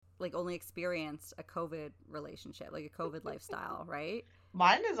like only experienced a COVID relationship, like a COVID lifestyle, right?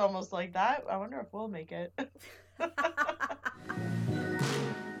 Mine is almost like that. I wonder if we'll make it.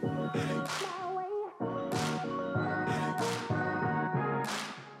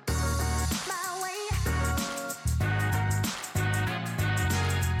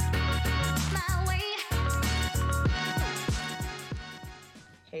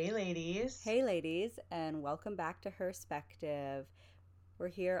 Hey, ladies. Hey, ladies, and welcome back to Herspective. We're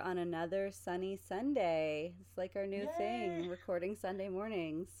here on another sunny Sunday. It's like our new thing, Yay. recording Sunday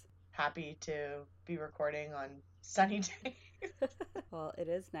mornings. Happy to be recording on sunny day. Well, it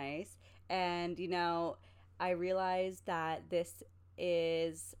is nice. And, I realized that this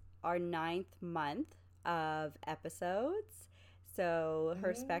is our ninth month of episodes. So,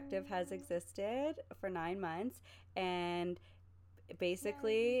 Herspective has Mm, existed for 9 months. And yay.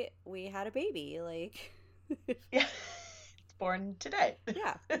 basically, we had a baby. Like, Yeah, it's born today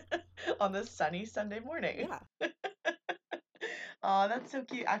yeah, on this sunny Sunday morning. yeah. Oh, that's so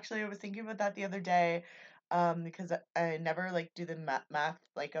cute. Actually, I was thinking about that the other day, because I never like do the math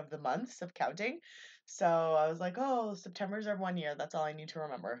like of the months of counting. So I was like, oh, September's our 1 year. That's all I need to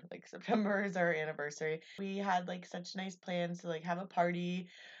remember. Like September is our anniversary. We had like such nice plans to like have a party,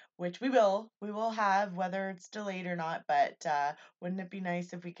 which we will have whether it's delayed or not. But wouldn't it be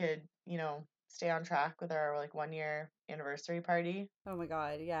nice if we could, stay on track with our like 1 year anniversary party? Oh my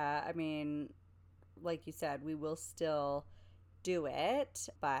God. Yeah. I mean, like you said, we will still do it,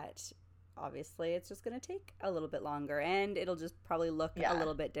 but obviously it's just going to take a little bit longer and it'll just probably look a Yeah.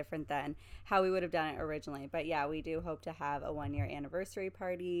 little bit different than how we would have done it originally. But yeah, we do hope to have a 1 year anniversary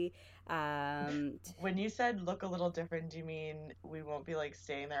party. Um, When you said look a little different, do you mean we won't be like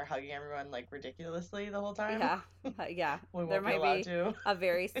staying there hugging everyone like ridiculously the whole time? yeah, yeah, We there won't be might allowed be to. a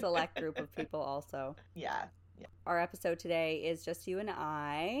very select group of people also. Yeah. Yeah. Our episode today is just you and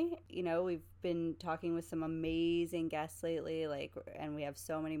I. We've been talking with some amazing guests lately, and we have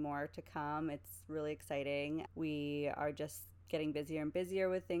so many more to come. It's really exciting. We are just getting busier and busier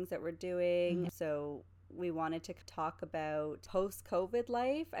with things that we're doing. Mhm. So we wanted to talk about post COVID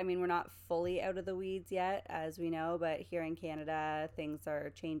life. I mean, we're not fully out of the weeds yet, as we know, but here in Canada, things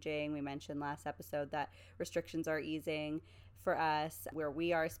are changing. We mentioned last episode that restrictions are easing for us, where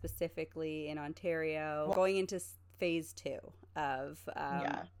we are specifically in Ontario, Well, going into phase two of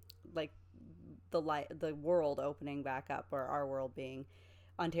yeah. like the world opening back up, or our world being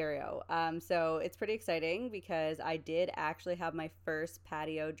Ontario. So it's pretty exciting because I did actually have my first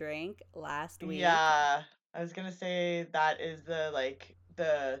patio drink last week. Yeah. I was gonna say that is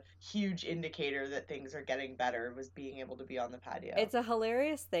the huge indicator that things are getting better was being able to be on the patio. It's a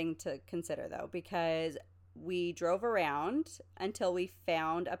hilarious thing to consider though, because we drove around until we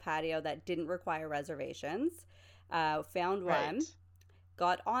found a patio that didn't require reservations. Found Right. one,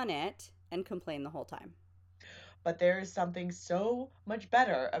 got on it, and complained the whole time. But there is something so much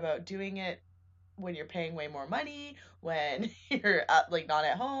better about doing it when you're paying way more money, when you're like not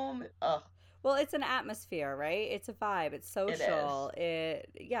at home. Ugh, Well, it's an atmosphere, right? It's a vibe. It's it is. social. It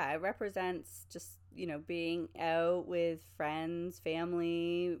represents just, being out with friends,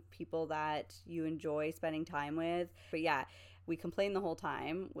 family, people that you enjoy spending time with. But yeah, we complain the whole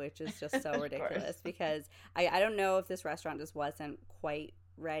time, which is just so Of course. ridiculous because I don't know if this restaurant just wasn't quite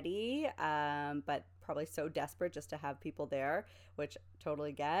ready, but probably so desperate just to have people there, which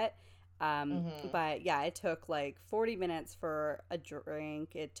totally get. Hmm. But yeah, it took like 40 minutes for a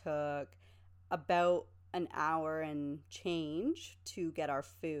drink. It took about an hour and change to get our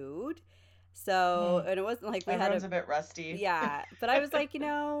food. So, Hmm. and it wasn't like we had Everyone's a, a bit rusty. yeah, but I was like,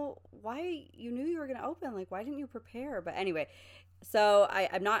 why you knew you were going to open? Like, why didn't you prepare? But anyway, so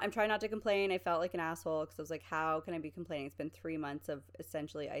I'm trying not to complain. I felt like an asshole because I was like, how can I be complaining? It's been 3 months of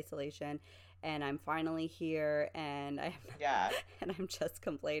essentially isolation and I'm finally here Yeah. and I'm just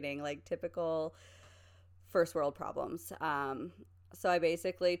complaining like typical first world problems. So I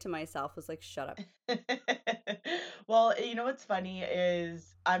basically to myself was like, shut up. Well, you know what's funny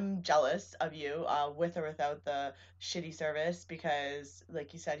is I'm jealous of you, with or without the shitty service because,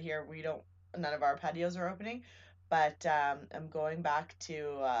 like you said here, none of our patios are opening. But I'm going back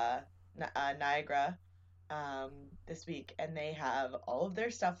to Niagara this week, and they have all of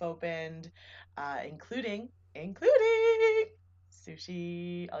their stuff opened, including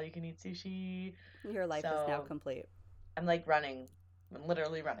sushi, all you can eat sushi. Your life is now So complete I'm like running. I'm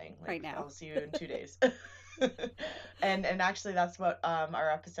literally running. right Like now. I'll see you in 2 days. And actually that's what our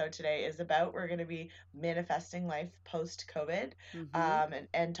episode today is about. We're going to be manifesting life post COVID, Mm-hmm.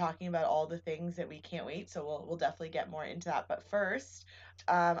 and talking about all the things that we can't wait. So we'll definitely get more into that. But first,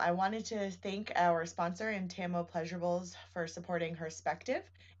 I wanted to thank our sponsor, Intamo Pleasurables, for supporting Herspective.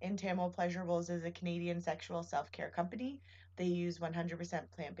 Intamo Pleasurables is a Canadian sexual self-care company. They use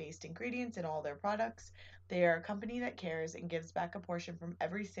 100% plant-based ingredients in all their products. They are a company that cares and gives back a portion from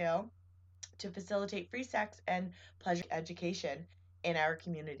every sale to facilitate free sex and pleasure education in our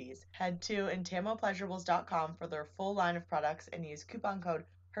communities. Head to intamopleasurables.com for their full line of products and use coupon code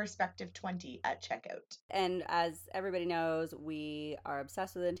Perspective20 at checkout. And as everybody knows, we are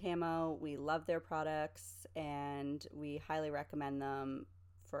obsessed with Intamo. We love their products and we highly recommend them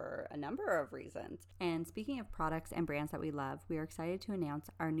for a number of reasons. And speaking of products and brands that we love, we are excited to announce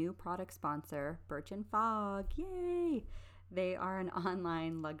our new product sponsor, Birch and Fog. Yay! They are an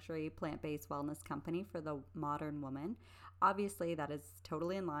online luxury plant-based wellness company for the modern woman. Obviously, that is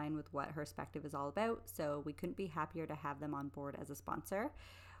totally in line with what Herspective is all about, so we couldn't be happier to have them on board as a sponsor.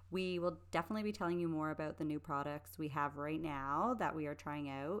 We will definitely be telling you more about the new products we have right now that we are trying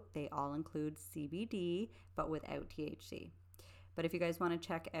out. They all include CBD, but without THC. But if you guys want to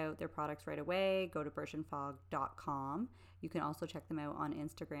check out their products right away, go to birchandfog.com. You can also check them out on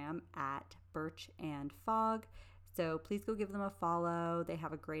Instagram at birchandfog. So please go give them a follow. They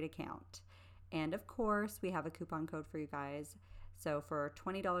have a great account. And of course, we have a coupon code for you guys. So for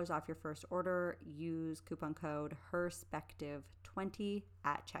 $20 off your first order, use coupon code HERSPECTIVE20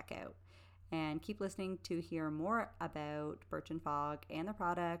 at checkout. And keep listening to hear more about Birch and Fog and the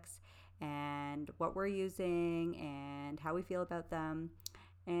products and what we're using and how we feel about them.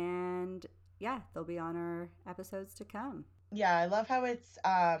 And yeah, they'll be on our episodes to come. Yeah, I love how it's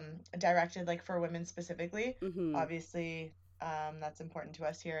directed like for women specifically. Mm-hmm. Obviously, that's important to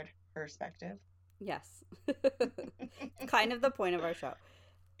us here at Perspective. Yes. Kind of the point of our show.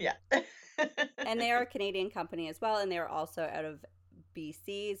 Yeah. And they are a Canadian company as well, and they're also out of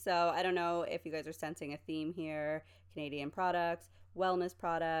BC. So I don't know if you guys are sensing a theme here. Canadian products, wellness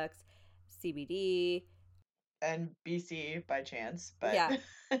products, CBD. And BC by chance, but Yeah,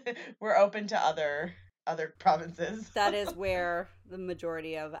 we're open to other provinces. that is where the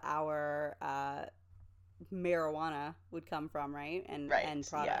majority of our marijuana would come from, right? Right, And yeah.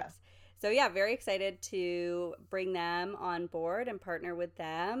 products. So yeah, very excited to bring them on board and partner with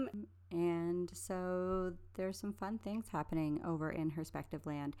them. And so there's some fun things happening over in Herspective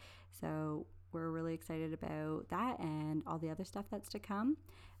Land. So we're really excited about that and all the other stuff that's to come.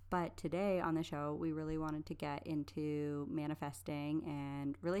 But today on the show, we really wanted to get into manifesting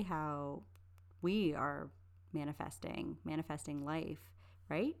and really how we are manifesting life,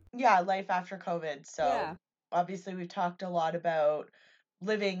 right? Yeah, life after COVID. So Yeah. obviously we've talked a lot about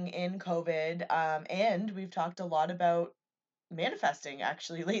living in COVID, and we've talked a lot about manifesting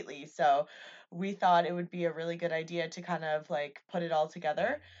actually lately. So we thought it would be a really good idea to kind of like put it all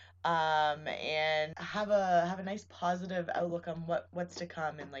together, and have a nice positive outlook on what's to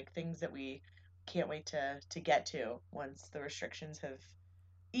come and like things that we can't wait to get to once the restrictions have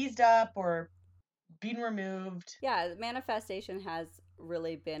eased up or been removed. Yeah, manifestation has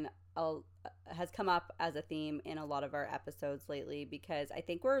really been has come up as a theme in a lot of our episodes lately because I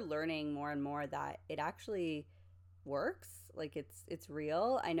think we're learning more and more that it actually works. Like it's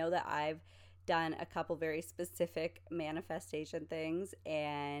real. I know that I've done a couple very specific manifestation things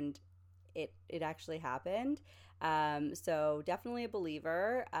and it actually happened. So definitely a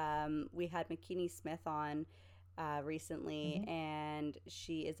believer. We had McKinney Smith on recently, Mhm. and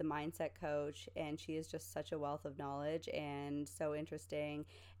she is a mindset coach, and she is just such a wealth of knowledge and so interesting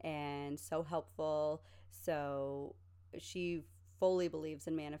and so helpful. So she fully believes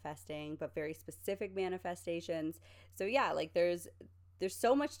in manifesting, but very specific manifestations. So yeah, like there's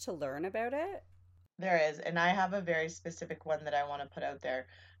so much to learn about it. There is, and I have a very specific one that I want to put out there.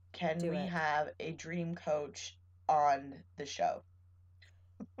 Can Do we it. have a dream coach on the show?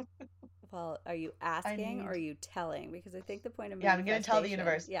 Well, are you I asking or are need, you telling? Because I think the point of yeah, I'm gonna tell the manifestation,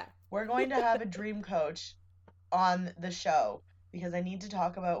 universe. yeah. We're going to have a dream coach on the show because I need to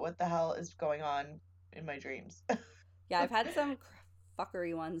talk about what the hell is going on in my dreams. Yeah, I've had some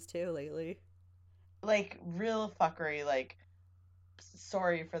fuckery ones too lately. Like real fuckery, like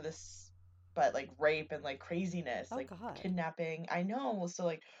sorry for this, but like rape and like craziness, Oh like God. kidnapping. I know. So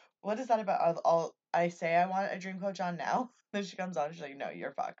like, what is that about? I'll I say I want a dream coach on now. Then she comes on. She's like, no,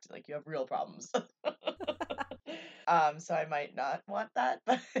 you're fucked. Like you have real problems. So I might not want that,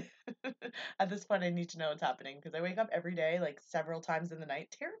 but at this point, I need to know what's happening because I wake up every day, like several times in the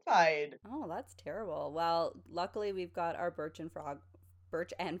night, terrified. Oh, that's terrible. Well, luckily we've got our Birch and Frog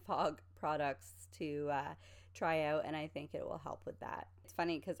Birch and Fog products to try out, and I think it will help with that. It's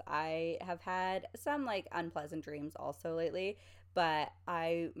funny because I have had some like unpleasant dreams also lately, but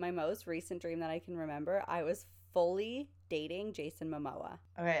my most recent dream that I can remember, I was fully dating Jason Momoa.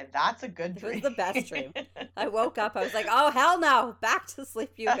 Okay, that's a good It dream. was the best dream. I woke up, I was like, oh hell no, back to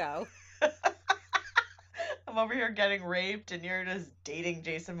sleep you go. I'm over here getting raped and you're just dating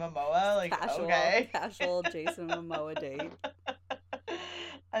Jason Momoa. Like, Casual Jason Momoa date.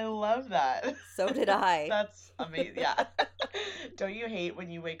 I love that. So did I. That's amazing. Yeah. Don't you hate when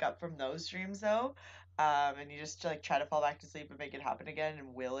you wake up from those dreams though? And you just like try to fall back to sleep and make it happen again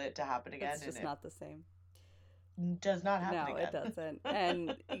and will it to happen again? It's just not the same. Does not happen No, again. it doesn't.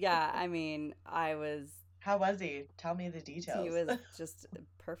 And yeah, I mean, How was he? Tell me the details. He was just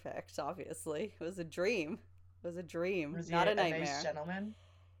perfect, obviously. It was a dream. It was a dream, Was he not a a nightmare. nice gentleman?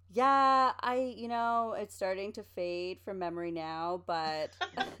 Yeah, it's starting to fade from memory now, but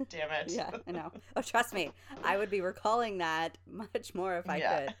Damn it. yeah, I know. Oh, trust me, I would be recalling that much more if I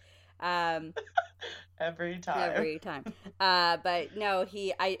could. Every time. But no,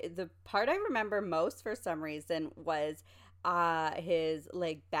 the part I remember most for some reason was his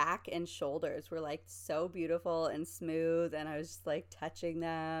like back and shoulders were like so beautiful and smooth, and I was just like touching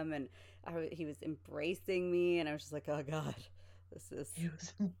them, and he was embracing me, and I was just like, oh god, he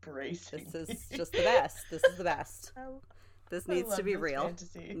was embracing this is just the best. This is the best. This needs to be real,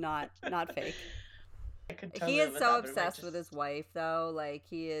 fantasy. not fake. I could totally He is so obsessed with his wife though, like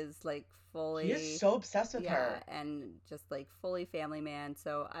he is like fully, he is so obsessed with her, and just like fully family man.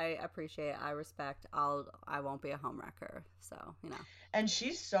 So I appreciate, I respect. I won't be a homewrecker, so and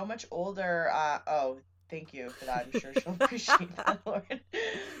she's so much older. Thank you for that. I'm sure she'll appreciate that, Lauren.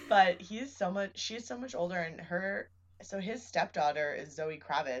 But she's so much older, and so his stepdaughter is Zoe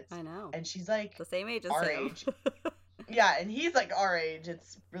Kravitz. I know, and she's like the same age as our him. age. Yeah, and he's like our age.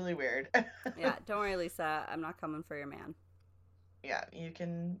 It's really weird. Yeah, don't worry, Lisa. I'm not coming for your man. Yeah, you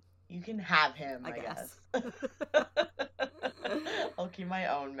can have him, I guess. I'll keep my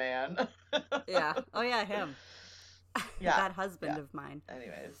own man. Yeah. Oh yeah, him. Yeah. That husband of mine.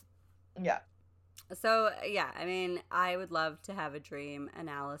 Anyways. Yeah. So, yeah, I mean, I would love to have a dream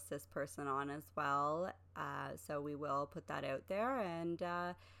analysis person on as well. So we will put that out there. And,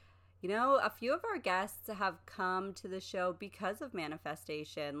 a few of our guests have come to the show because of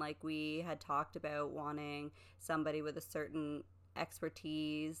manifestation. Like we had talked about wanting somebody with a certain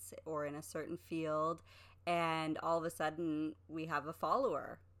expertise or in a certain field. And all of a sudden we have a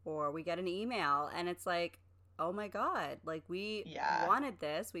follower or we get an email and it's like, oh my God, like we wanted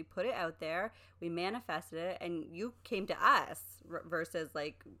this, we put it out there, we manifested it, and you came to us versus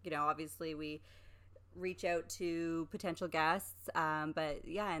like, obviously we reach out to potential guests. But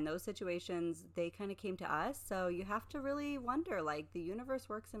yeah, in those situations, they kind of came to us. So you have to really wonder, like the universe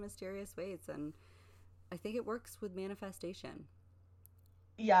works in mysterious ways. And I think it works with manifestation.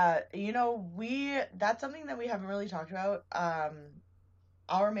 Yeah. That's something that we haven't really talked about.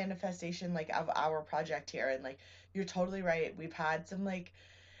 Our manifestation, like of our project here, and like you're totally right, we've had some like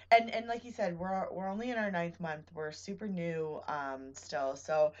and like you said, we're only in our 9th month, we're super new still,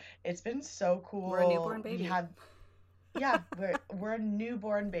 so it's been so cool. We're a newborn baby. We're a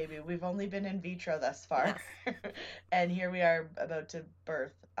newborn baby. We've only been in vitro thus far. Yes. And here we are about to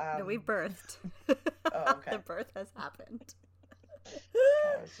birth. No, we birthed. Oh, okay. The birth has happened.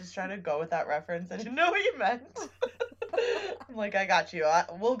 I was just trying to go with that reference. I didn't know what you meant. I'm like, I got you.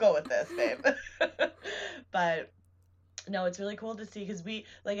 We'll go with this, babe. But no, it's really cool to see because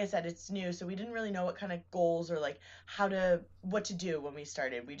like I said, it's new, so we didn't really know what kind of goals or like what to do when we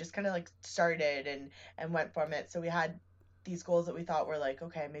started. We just kind of like started and went from it. So we had these goals that we thought were like,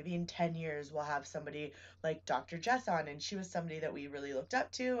 okay, maybe in 10 years we'll have somebody like Dr. Jess on, and she was somebody that we really looked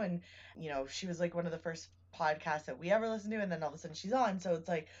up to, and she was like one of the first podcasts that we ever listened to, and then all of a sudden she's on. So it's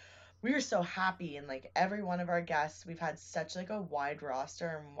like we were so happy, and like every one of our guests, we've had such like a wide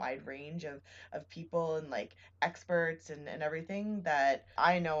roster and wide range of people and like experts and everything that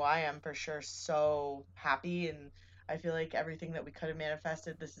I know I am for sure so happy, and I feel like everything that we could have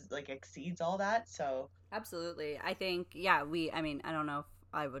manifested, this is like exceeds all that. So absolutely. I think, yeah, I don't know if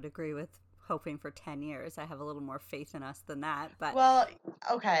I would agree with hoping for 10 years. I have a little more faith in us than that, but well,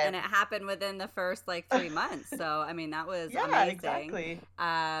 okay. And it happened within the first like 3 months. So, I mean, that was yeah, amazing. Exactly.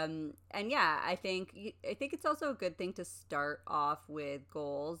 And yeah, I think it's also a good thing to start off with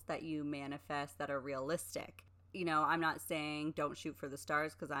goals that you manifest that are realistic. I'm not saying don't shoot for the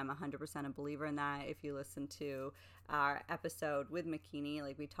stars, because I'm 100% a believer in that. If you listen to our episode with McKinney,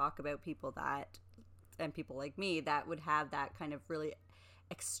 like we talk about people and people like me that would have that kind of really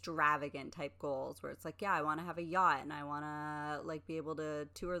extravagant type goals where it's like, yeah, I want to have a yacht and I want to like be able to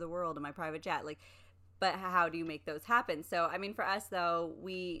tour the world in my private jet. Like, but how do you make those happen? So I mean, for us though,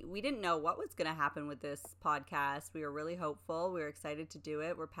 we didn't know what was going to happen with this podcast. We were really hopeful, we were excited to do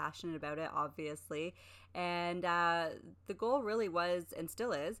it, we're passionate about it, obviously. And the goal really was, and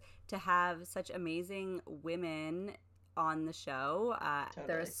still is, to have such amazing women on the show.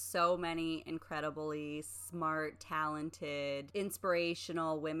 There's so many incredibly smart, talented,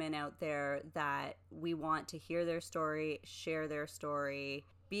 inspirational women out there that we want to hear their story, share their story,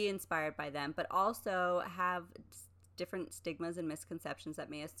 be inspired by them, but also have different stigmas and misconceptions that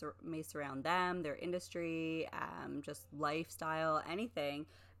may surround them, their industry, just lifestyle, anything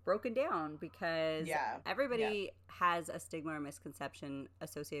broken down, because everybody has a stigma or misconception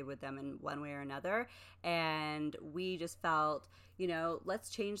associated with them in one way or another. And we just felt, you know, let's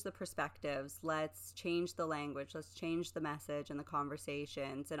change the perspectives, let's change the language, let's change the message and the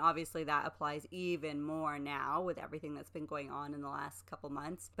conversations. And obviously that applies even more now with everything that's been going on in the last couple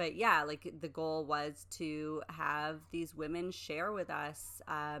months. But yeah, like the goal was to have these women share with us,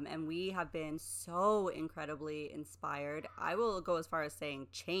 and we have been so incredibly inspired. I will go as far as saying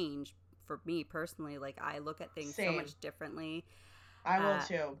change for me personally. Like I look at things so much differently. I will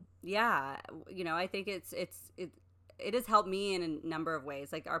too. Yeah, you know, I think it has helped me in a number of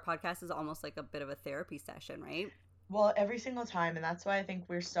ways. Like our podcast is almost like a bit of a therapy session, right? Well, every single time, and that's why I think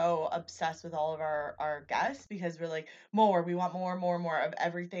we're so obsessed with all of our guests, because we're like, we want more of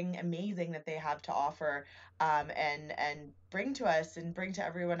everything amazing that they have to offer, and bring to us and bring to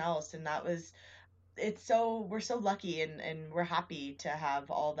everyone else. And that was, we're so lucky, and we're happy to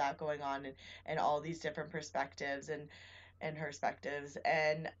have all that going on, and all these different perspectives and perspectives.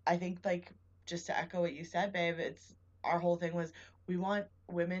 And I think, like, just to echo what you said, babe, it's our whole thing was, we want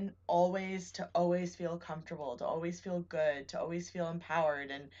women to always feel comfortable, to always feel good, to always feel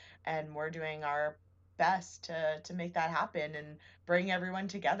empowered, and we're doing our best to make that happen and bring everyone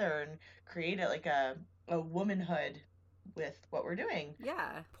together and create it like a womanhood with what we're doing.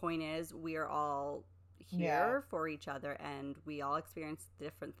 Yeah. Point is, we are all here for each other, and we all experience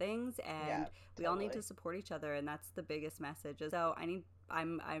different things, and we all need to support each other, and that's the biggest message. So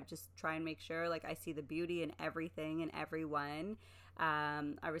I just try and make sure, like, I see the beauty in everything and everyone.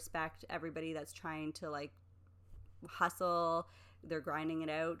 I respect everybody that's trying to like hustle. They're grinding it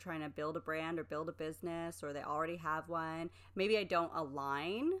out, trying to build a brand or build a business, or they already have one. Maybe I don't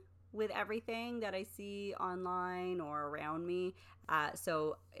align with everything that I see online or around me.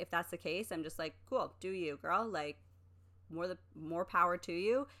 So if that's the case, I'm just like, cool, do you, girl? Like, more power to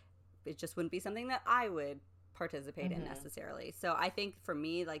you. It just wouldn't be something that I would participate in necessarily. So I think for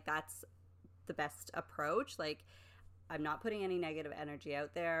me, like, that's the best approach. Like, I'm not putting any negative energy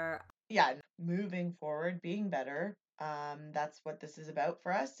out there. Yeah, moving forward, being better. That's what this is about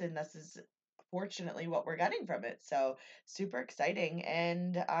for us, and this is fortunately what we're getting from it. So super exciting,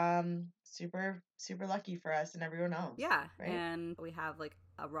 and super super lucky for us and everyone else. Yeah, right? And we have like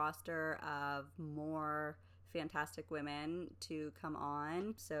a roster of more fantastic women to come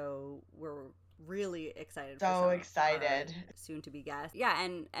on. So we're really excited. So excited. Soon to be guests. Yeah,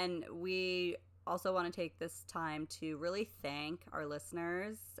 and we also want to take this time to really thank our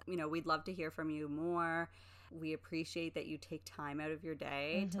listeners. You know, we'd love to hear from you more. We appreciate that you take time out of your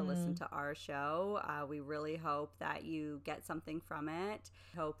day to listen to our show. We really hope that you get something from it.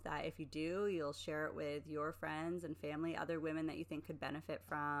 Hope that if you do, you'll share it with your friends and family, other women that you think could benefit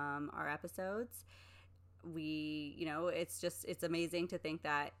from our episodes. It's amazing to think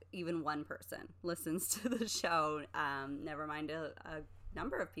that even one person listens to the show, never mind a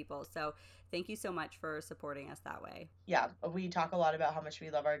number of people. So thank you so much for supporting us that way. Yeah, we talk a lot about how much we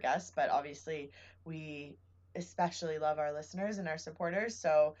love our guests, but obviously we especially love our listeners and our supporters.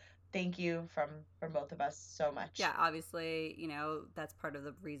 So thank you from both of us so much. Yeah, obviously, you know, that's part of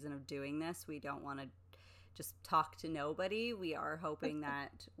the reason of doing this. We don't want to just talk to nobody. We are hoping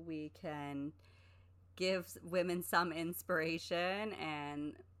that we can give women some inspiration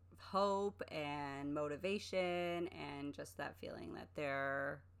and hope and motivation, and just that feeling that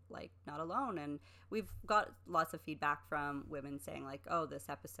they're like not alone. And we've got lots of feedback from women saying like, oh, this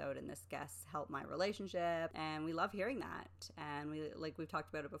episode and this guest helped my relationship, and we love hearing that. And we've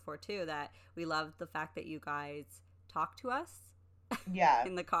talked about it before too, that we love the fact that you guys talk to us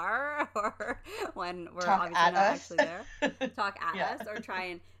in the car, or when we're obviously not actually there, talk at us, or try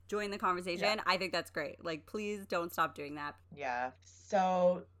and join the conversation. I think that's great. Like, please don't stop doing that.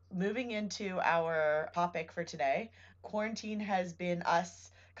 So moving into our topic for today, quarantine has been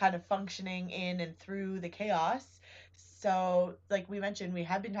us kind of functioning in and through the chaos. So, like we mentioned, we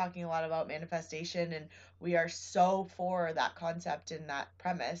have been talking a lot about manifestation, and we are so for that concept and that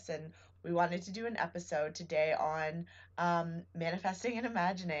premise. And we wanted to do an episode today on manifesting and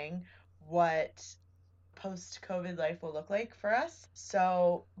imagining what post COVID life will look like for us.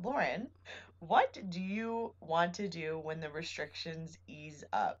 So, Lauren, what do you want to do when the restrictions ease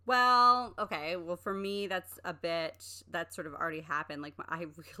up? Well, okay. Well, for me, that sort of already happened. Like, I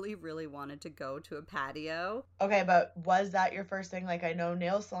really, really wanted to go to a patio. Okay, but was that your first thing? Like, I know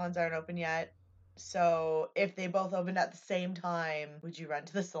nail salons aren't open yet. So, if they both opened at the same time, would you run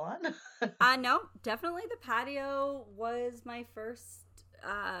to the salon? No, definitely the patio was my first,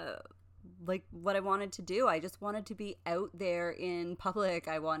 like what I wanted to do. I just wanted to be out there in public.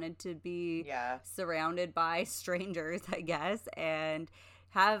 I wanted to be Yeah. surrounded by strangers, I guess, and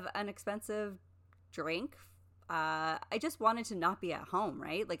have an expensive drink. I just wanted to not be at home,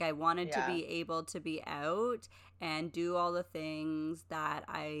 right? Like, I wanted to Yeah. be able to be out and do all the things that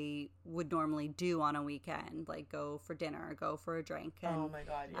I would normally do on a weekend, like go for dinner, go for a drink. Oh And my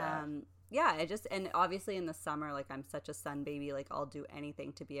God, yeah. yeah, and obviously in the summer, like, I'm such a sun baby, like, I'll do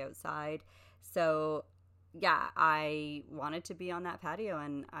anything to be outside. So yeah, I wanted to be on that patio,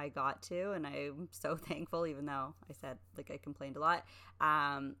 and I got to, and I'm so thankful, even though I said, like, I complained a lot.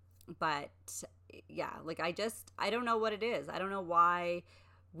 But yeah, like, I don't know what it is. I don't know why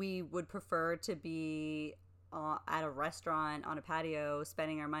we would prefer to be at a restaurant on a patio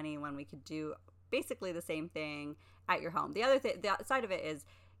spending our money when we could do basically the same thing at your home. The other thing, the side of it is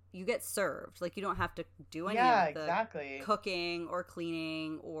you get served. Like, you don't have to do any Yeah, of the exactly. cooking or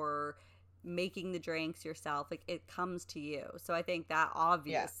cleaning or making the drinks yourself. Like, it comes to you. So I think that Yeah.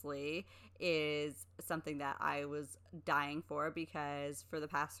 obviously is something that I was dying for, because for the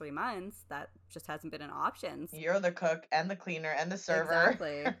past 3 months that just hasn't been an option. You're the cook and the cleaner and the server.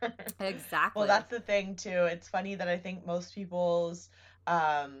 Exactly. Well, Exactly. that's the thing too. It's funny that I think most people's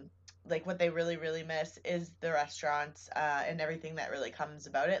um like what they really really miss is the restaurants and everything that really comes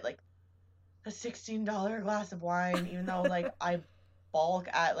about it. Like a $16 glass of wine, even though like I balk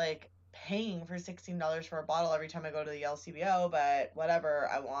at like paying for $16 for a bottle every time I go to the LCBO, but whatever,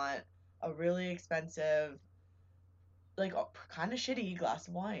 I want a really expensive, like kind of shitty glass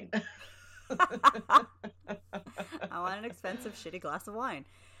of wine. I want an expensive, shitty glass of wine.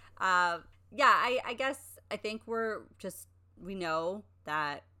 Uh, yeah, I guess I think we know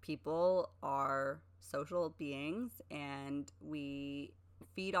that people are social beings, and we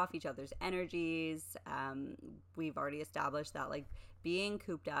feed off each other's energies. We've already established that, like, being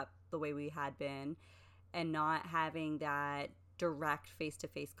cooped up the way we had been and not having that direct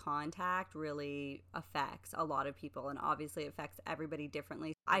face-to-face contact really affects a lot of people, and obviously affects everybody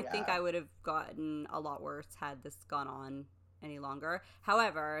differently. I think Yeah. I would have gotten a lot worse had this gone on any longer.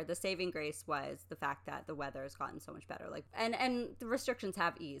 However, the saving grace was the fact that the weather has gotten so much better. Like, and the restrictions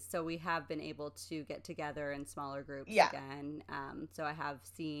have eased, so we have been able to get together in smaller groups Yeah. again. So I have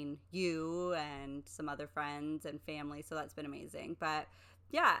seen you and some other friends and family, so that's been amazing. But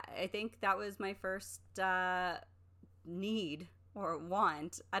yeah, I think that was my first need or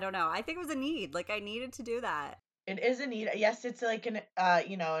want. I don't know. I think it was a need. Like, I needed to do that. It is a need. Yes, it's like an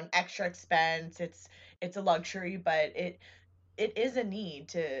an extra expense. It's a luxury, but it is a need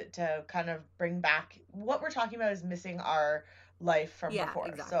to kind of bring back what we're talking about is missing our life from Yeah, before.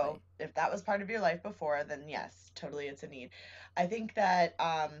 So exactly. if that was part of your life before, then yes, totally it's a need. I think that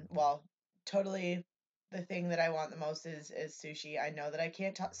well, totally the thing that I want the most is sushi. I know that I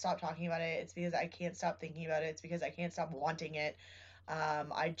can't stop talking about it. It's because I can't stop thinking about it. It's because I can't stop wanting it.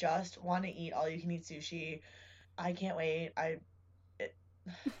 I just want to eat all you can eat sushi. I can't wait. It,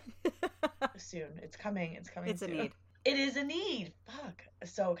 soon. It's coming. It's coming It's a soon. need. It is a need. Fuck.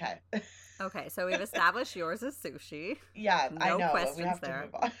 So okay. Okay, so we've established yours is sushi. Yeah, I No know. We questions have to there.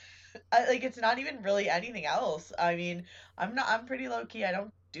 move on. Like it's not even really anything else. I mean, I'm pretty low key. I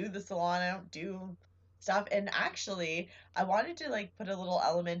don't do the salon. I don't do stuff. And actually, I wanted to like put a little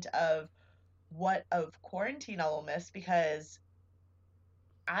element of what of quarantine I will miss because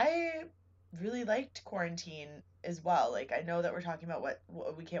I really liked quarantine as well. Like I know that we're talking about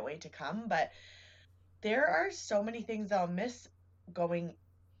what we can't wait to come, but there are so many things I'll miss going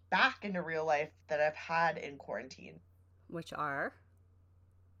back into real life that I've had in quarantine. Which are?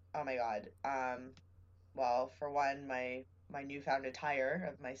 Oh my God. Well, for one, my newfound attire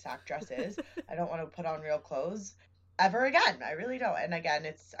of my sack dresses. I don't want to put on real clothes ever again. I really don't. And again,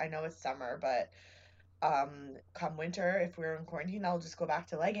 I know it's summer, but come winter, if we're in quarantine, I'll just go back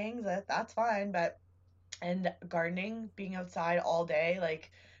to leggings. That's fine. But and gardening, being outside all day,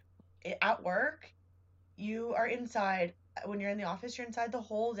 like at work, you are inside when you're in the office, you're inside the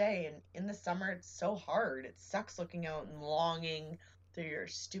whole day, and in the summer, it's so hard. It sucks looking out and longing through your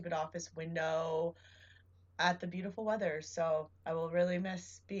stupid office window at the beautiful weather. So I will really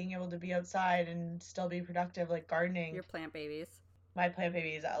miss being able to be outside and still be productive, like gardening. Your plant babies. My plant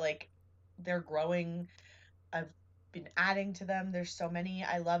babies, like, they're growing. I've been adding to them. There's so many.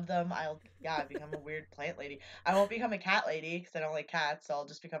 I love them. I've become a weird plant lady. I won't become a cat lady because I don't like cats. So I'll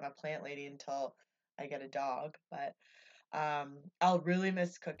just become a plant lady until I get a dog. But I'll really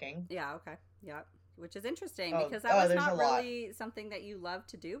miss cooking. Yeah, okay. Yeah. Which is interesting Oh, because that was there's a not lot. really something that you loved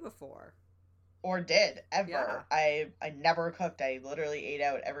to do before. Or did Yeah. ever. I never cooked. I literally ate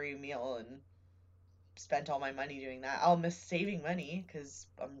out every meal and spent all my money doing that. I'll miss saving money because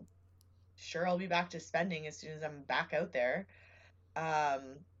I'm sure I'll be back to spending as soon as I'm back out there.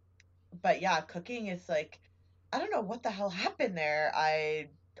 Um, but yeah, cooking is like, I don't know what the hell happened there. I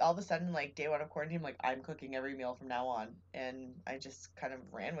all of a sudden, like, day one of quarantine, like, I'm cooking every meal from now on, and I just kind of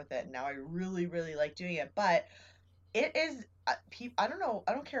ran with it. And now I really, really like doing it. But it is, I don't know,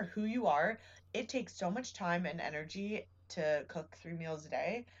 I don't care who you are. It takes so much time and energy to cook 3 meals a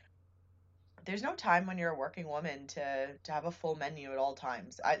day. There's no time when you're a working woman to have a full menu at all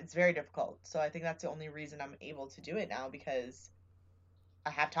times. It's very difficult. So I think that's the only reason I'm able to do it now, because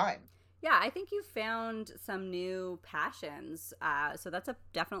I have time. Yeah, I think you found some new passions. So that's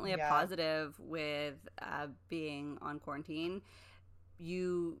definitely a Yeah. positive with being on quarantine.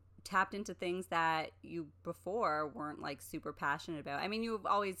 You tapped into things that you before weren't like super passionate about. I mean, you've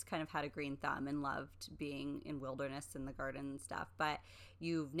always kind of had a green thumb and loved being in wilderness and the garden and stuff, but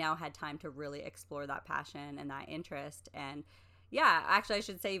you've now had time to really explore that passion and that interest. And yeah, actually, I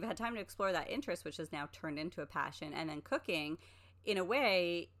should say you've had time to explore that interest, which has now turned into a passion. And then cooking, in a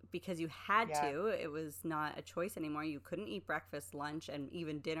way, because you had Yeah. to, it was not a choice anymore. You couldn't eat breakfast, lunch, and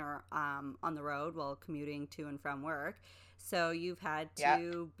even dinner on the road while commuting to and from work. So you've had Yeah.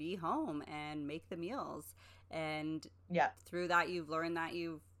 to be home and make the meals. And Yeah. through that, you've learned that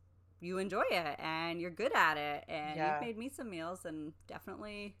you enjoy it and you're good at it. And you've Yeah. made me some meals and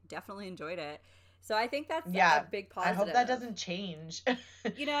definitely enjoyed it. So I think that's a Yeah. big I hope that positive. doesn't change.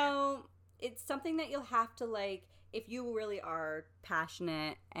 You know, it's something that you'll have to like, if you really are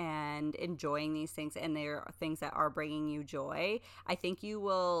passionate and enjoying these things and there are things that are bringing you joy, I think you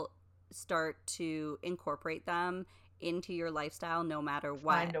will start to incorporate them into your lifestyle no matter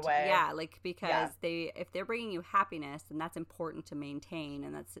Find a what. way. Yeah, like because Yeah. they if they're bringing you happiness, then that's important to maintain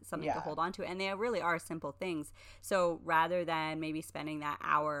and that's something to Yeah. hold on to, and they really are simple things. So rather than maybe spending that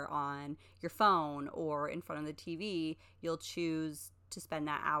hour on your phone or in front of the TV, you'll choose to spend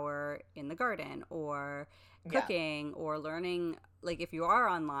that hour in the garden or Yeah. cooking or learning. Like if you are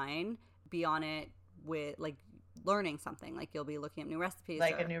online, be on it with like learning something, like you'll be looking up new recipes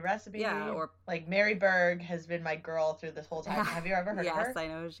Like a or new yeah, recipe. or Like, Mary Berg has been my girl through this whole time. Have you ever heard of yes, her? I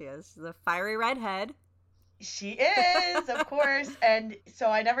know who she is. She's a fiery redhead. She is, of course. And so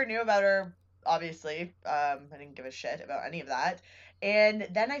I never knew about her, obviously. I didn't give a shit about any of that. And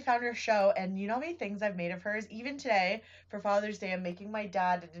then I found her show, and you know how many things I've made of hers? Even today, for Father's Day, I'm making my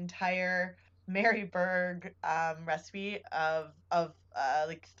dad an entire Mary Berg recipe of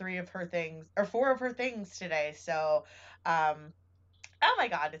like 3 of her things or 4 of her things today. So um oh my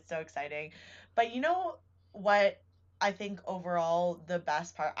God, it's so exciting. But you know what? I think overall the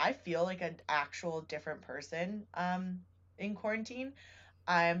best part, I feel like an actual different person in quarantine.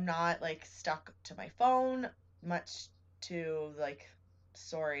 I'm not like stuck to my phone, much to like,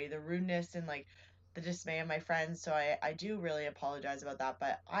 sorry, the rudeness and like the dismay of my friends. So I do really apologize about that,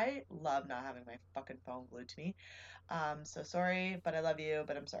 but I love not having my fucking phone glued to me. So sorry, but I love you,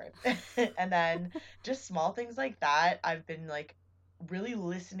 but I'm sorry. And then just small things like that, I've been like really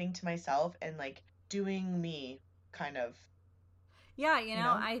listening to myself and like doing me, kind of, Yeah, you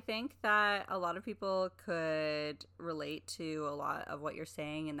know? I think that a lot of people could relate to a lot of what you're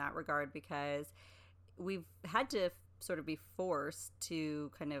saying in that regard because we've had to sort of be forced to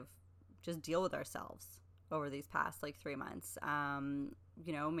kind of just deal with ourselves over these past like 3 months.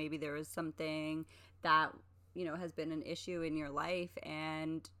 Maybe there was something that, has been an issue in your life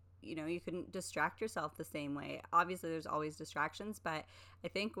and, you couldn't distract yourself the same way. Obviously, there's always distractions, but I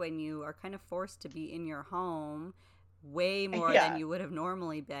think when you are kind of forced to be in your home way more than Yeah. you would have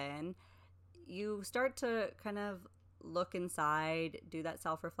normally been, you start to kind of look inside, do that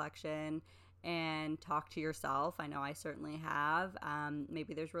self reflection, and talk to yourself. I know I certainly have.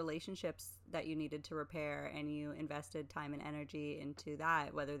 Maybe there's relationships that you needed to repair and you invested time and energy into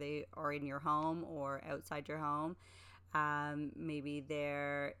that, whether they are in your home or outside your home. Maybe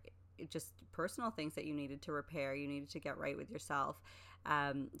there just personal things that you needed to repair, you needed to get right with yourself.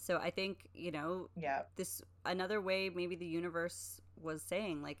 So I think, Yeah. this another way maybe the universe was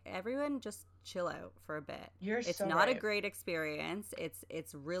saying, like, everyone just chill out for a bit. You're It's so not a right. great experience. It's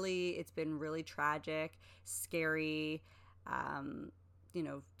been really tragic, scary,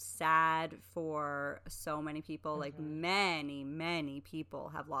 sad for so many people. Like, Hmm. many people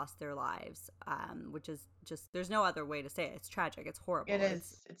have lost their lives, which is just, there's no other way to say it. It's tragic. It's It horrible.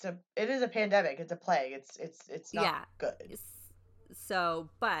 is. It is a pandemic. It's a plague. It's not Yeah. good. So,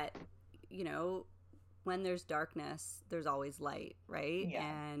 but, you know, when there's darkness, there's always light, right? Yeah.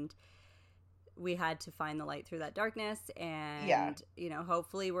 And we had to find the light through that darkness. Yeah. And,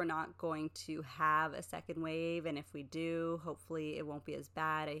 hopefully we're not going to have a second wave. And if we do, hopefully it won't be as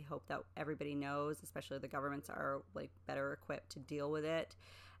bad. I hope that everybody knows, especially the governments, are like better equipped to deal with it,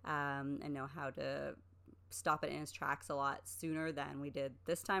 and know how to stop it in its tracks a lot sooner than we did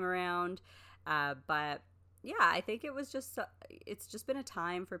this time around. But yeah, I think it's just been a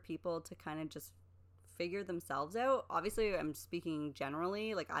time for people to kind of just figure themselves out. Obviously, I'm speaking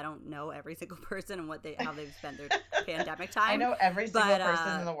generally. Like, I don't know every single person and how they've spent their pandemic I time. know every single But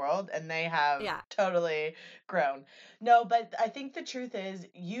person in the world, and they have yeah, totally grown. No, but I think the truth is,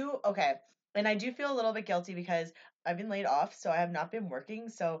 okay, and I do feel a little bit guilty because I've been laid off, so I have not been working.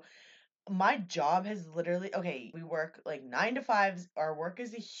 So my job has literally, okay, we work like 9 to 5s. Our work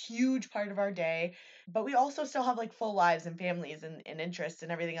is a huge part of our day, but we also still have like full lives and families and interests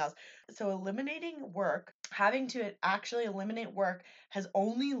and everything else. So eliminating work, having to actually eliminate work, has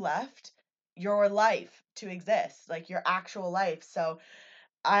only left your life to exist, like your actual life. So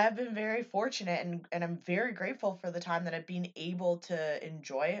I have been very fortunate, and I'm very grateful for the time that I've been able to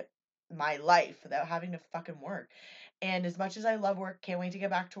enjoy my life without having to fucking work. And as much as I love work, can't wait to get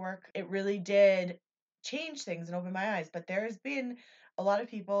back to work, it really did change things and open my eyes. But there's been a lot of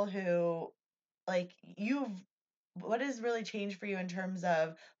people who, like, what has really changed for you in terms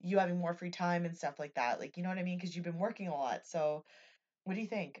of you having more free time and stuff like that? Like, you know what I mean? Because you've been working a lot. So, what do you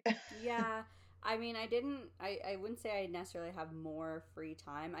think? yeah. I mean, I wouldn't say I necessarily have more free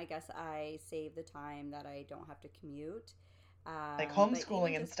time. I guess I save the time that I don't have to commute. Like But even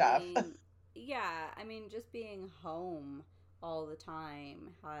homeschooling and just stuff. yeah, I mean, just being home all the time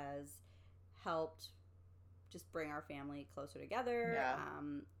has helped just bring our family closer together. Yeah.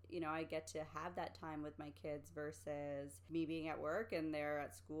 I get to have that time with my kids versus me being at work and they're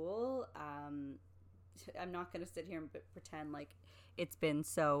at school. I'm not going to sit here and pretend like it's been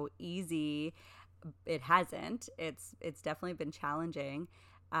so easy. It hasn't. It's definitely been challenging.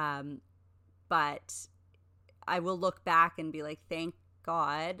 But I will look back and be like, thank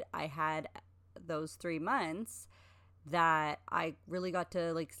God I had those 3 months that I really got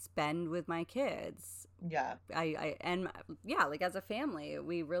to like spend with my kids. Yeah. And yeah, like as a family,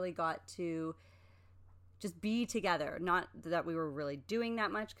 we really got to just be together. Not that we were really doing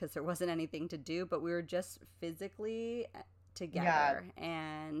that much because there wasn't anything to do, but we were just physically Yeah. together.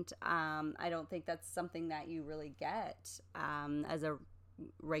 And I don't think that's something that you really get as a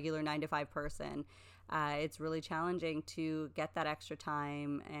regular 9 to 5 person. It's really challenging to get that extra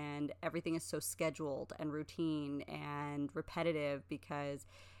time, and everything is so scheduled and routine and repetitive because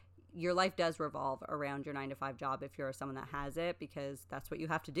your life does revolve around your 9 to 5 job if you're someone that has it, because that's what you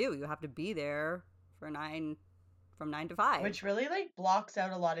have to do. You have to be there from 9 to 5. Which really like blocks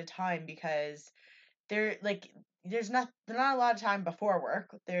out a lot of time because there like there's not a lot of time before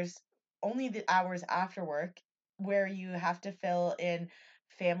work. There's only the hours after work where you have to fill in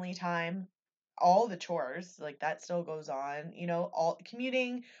family time, all the chores, like that still goes on, all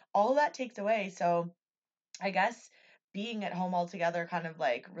commuting, all that takes away. So I guess being at home all together kind of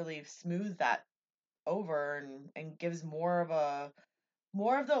like really smooths that over and gives more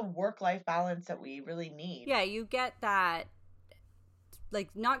of the work life balance that we really need. Yeah, you get that.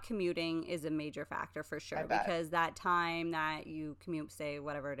 Like, not commuting is a major factor for I sure, bet. because that time that you commute, say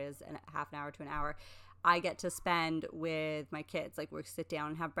whatever it is, half an hour to an hour, I get to spend with my kids. Like, we sit down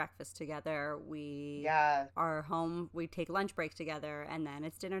and have breakfast together. We Yeah. are home. We take lunch break together, and then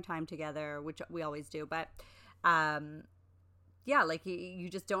it's dinner time together, which we always do. But um, yeah, like you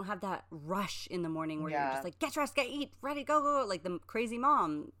just don't have that rush in the morning where you're Yeah. just like, get dressed, get eat, ready, go, go, go, like the crazy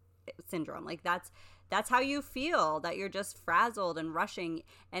mom syndrome. Like that's how you feel, that you're just frazzled and rushing,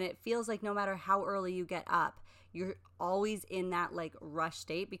 and it feels like no matter how early you get up, you're always in that like rush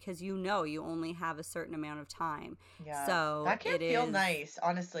state because you only have a certain amount of time. Yeah. So That can it feel is. nice,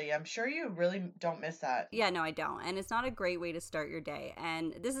 honestly. I'm sure you really don't miss that. Yeah, no, I don't. And it's not a great way to start your day.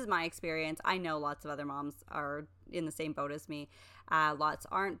 And this is my experience. I know lots of other moms are in the same boat as me. Lots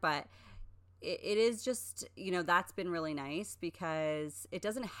aren't, but it is just, that's been really nice because it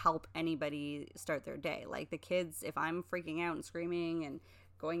doesn't help anybody start their day. Like the kids, if I'm freaking out and screaming and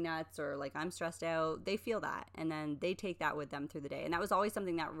going nuts, or like I'm stressed out, they feel that and then they take that with them through the day. And that was always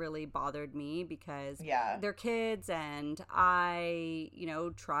something that really bothered me because Yeah. they're kids and I,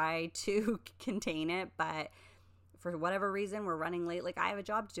 try to contain it, but for whatever reason we're running late. Like I have a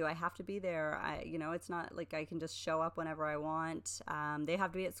job to do, I have to be there. It's not like I can just show up whenever I want. They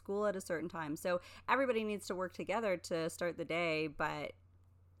have to be at school at a certain time, so everybody needs to work together to start the day, but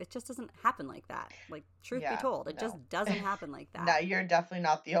it just doesn't happen like that. Like, truth be Yeah. told, it No. just doesn't happen like No, that. you're definitely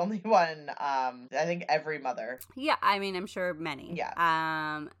not the only one. I think every mother. Yeah, I mean, I'm sure many.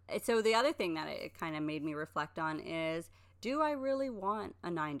 Yeah. So the other thing that it kind of made me reflect on is, do I really want a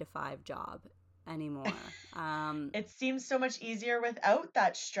 9 to 5 job anymore? It seems so much easier without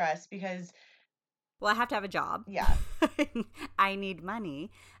that stress because, Well, I have to have a job. yeah. I need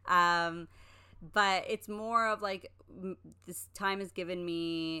money. But it's more of like, this time has given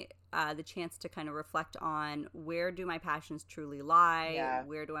me the chance to kind of reflect on, where do my passions truly lie? Yeah,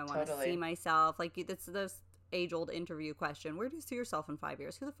 Where do I want to see totally. myself? Like, that's this age old interview question. Where do you see yourself in 5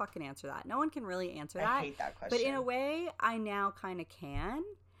 years? Who the fuck can answer that? No one can really answer I that. hate that But in a question. way, I now kind of can.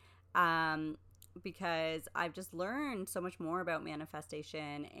 Um, because I've just learned so much more about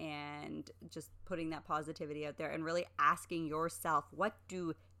manifestation and just putting that positivity out there and really asking yourself, what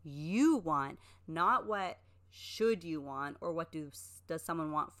do you want? Not what should you want, or what does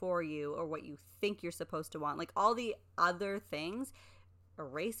someone want for you, or what you think you're supposed to want. Like all the other things,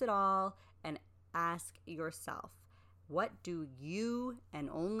 erase it all and ask yourself, what do you and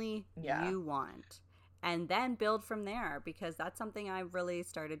only Yeah. you want? And then build from there, because that's something I've really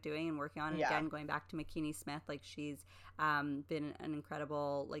started doing and working on. And Yeah. again, going back to McKinney Smith, like she's been an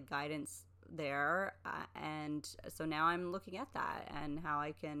incredible like guidance there. And so now I'm looking at that and how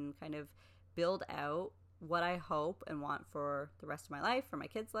I can kind of build out what I hope and want for the rest of my life, for my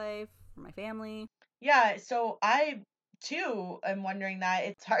kids' life, for my family. Yeah, so I too am wondering that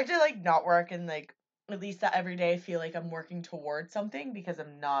it's hard to like not work and like at least that every day I feel like I'm working towards something because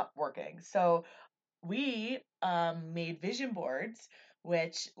I'm not working. So we made vision boards,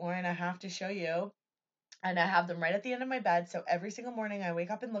 which Lauren, I have to show you. And I have them right at the end of my bed. So every single morning I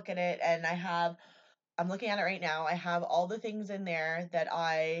wake up and look at it, and I'm looking at it right now. I have all the things in there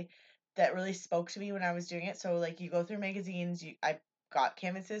that really spoke to me when I was doing it. So like you go through magazines, I got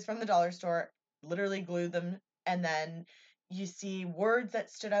canvases from the dollar store, literally glued them, and then you see words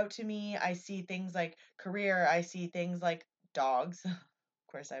that stood out to me. I see things like career, I see things like dogs.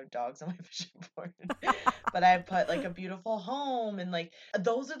 Of course I have dogs on my vision board. But I put like a beautiful home, and like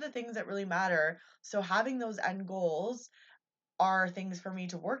those are the things that really matter. So having those end goals are things for me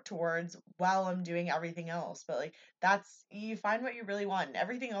to work towards while I'm doing everything else. But like that's, you find what you really want, and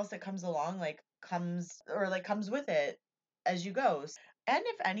everything else that comes along like comes with it as you go. And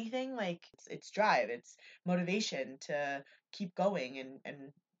if anything, like it's drive, it's motivation to keep going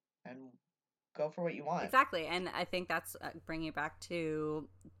and go for what you want. Exactly. And I think that's bringing it back to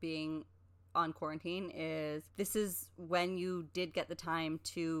being on quarantine, is this is when you did get the time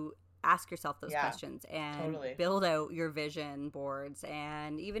to ask yourself those Yeah, questions and totally. build out your vision boards.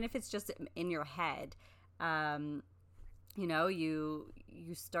 And even if it's just in your head, um, you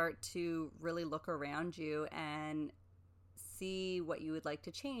start to really look around you and see what you would like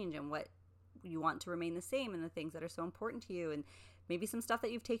to change and what you want to remain the same, and the things that are so important to you, and maybe some stuff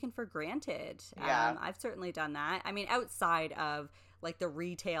that you've taken for granted. Yeah. I've certainly done that. I mean, outside of like the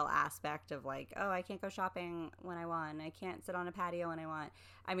retail aspect of like, oh, I can't go shopping when I want, I can't sit on a patio when I want.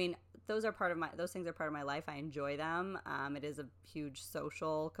 I mean, those things are part of my life. I enjoy them. It is a huge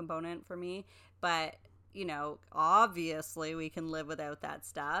social component for me, but obviously we can live without that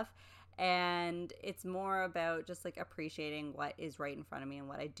stuff. And it's more about just like appreciating what is right in front of me and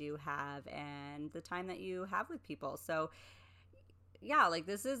what I do have and the time that you have with people. So yeah, like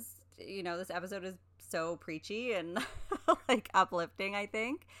this episode is so preachy and like uplifting, I I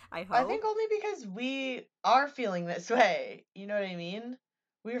think hope. only because we are feeling this way. You know what I mean?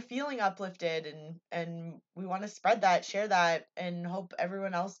 We're feeling uplifted, and we want to spread that, share that, and hope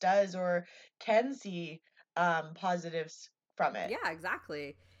everyone else does or can see positives from it. Yeah,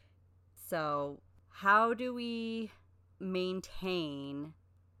 exactly. So how do we maintain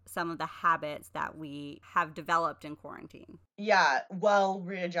some of the habits that we have developed in quarantine? Yeah, well,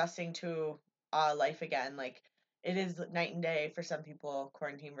 readjusting to life again. Like it is night and day for some people,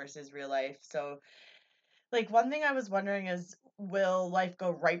 quarantine versus real life. So like one thing I was wondering is, will life go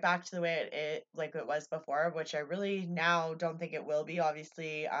right back to the way like it was before, which I really now don't think it will be.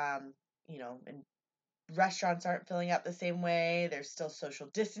 Obviously, in restaurants aren't filling up the same way. There's still social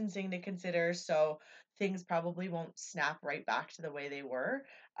distancing to consider. So things probably won't snap right back to the way they were.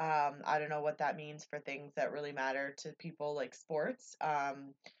 I don't know what that means for things that really matter to people like sports.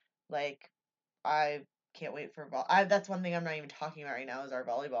 Like I can't wait for that's one thing I'm not even talking about right now is our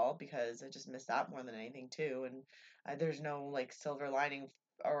volleyball because I just miss that more than anything too. And there's no like silver lining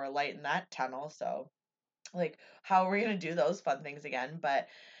or a light in that tunnel. So like, how are we gonna do those fun things again? But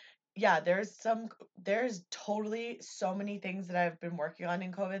yeah, there's totally so many things that I've been working on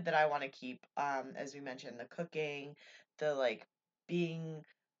in COVID that I want to keep. As we mentioned, the cooking, the like being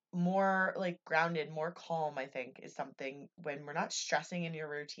more like grounded, more calm, I think is something when we're not stressing in your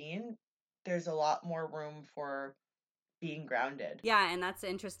routine, there's a lot more room for being grounded. Yeah, and that's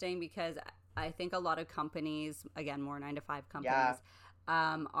interesting because I think a lot of companies, again, more 9 to 5 Yeah, companies,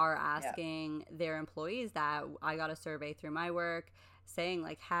 are yeah. asking their employees that. I got a survey through my work saying,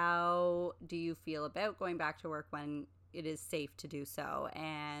 like, how do you feel about going back to work when it is safe to do so?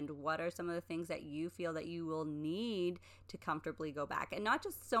 And what are some of the things that you feel that you will need to comfortably go back? And not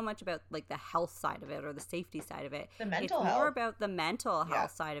just so much about like the health side of it or the safety side of it. The It's mental more health. about the mental Yeah.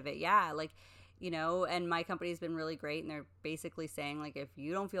 health side of it. Yeah, like and my company's been really great, and they're basically saying, like, if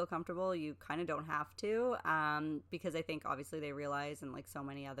you don't feel comfortable, you kind of don't have to, because I think obviously they realize, and like so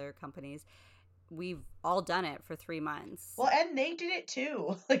many other companies, we've all done it for 3 months. Well, and they did it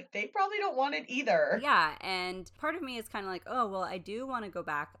too. Like they probably don't want it either. Yeah, and part of me is kind of like, oh, well, I do want to go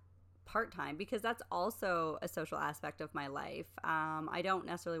back part-time because that's also a social aspect of my life. I don't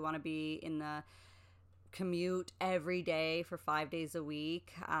necessarily want to be in the commute every day for 5 days a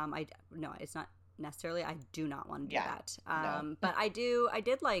week. I no, it's not necessarily. I do not want to do Yeah. that. No. But I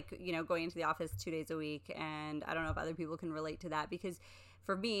did like going into the office 2 days a week, and I don't know if other people can relate to that because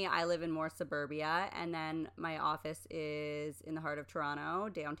for me, I live in more suburbia, and then my office is in the heart of Toronto,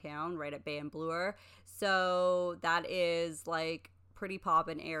 downtown, right at Bay and Bloor. So that is like pretty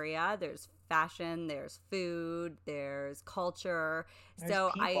poppin' area. There's fashion, there's food, there's culture. There's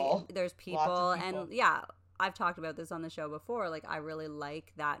So people. there's Lots of people, people. and yeah, I've talked about this on the show before. Like, I really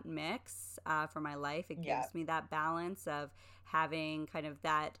like that mix for my life. It Yeah. gives me that balance of having kind of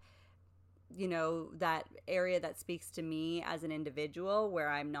that, that area that speaks to me as an individual where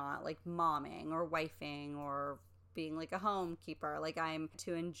I'm not like momming or wifing or being like a homekeeper. Like, I'm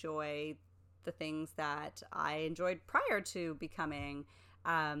to enjoy the things that I enjoyed prior to becoming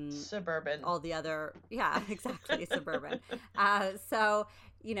Suburban. all the other, yeah, exactly, suburban. So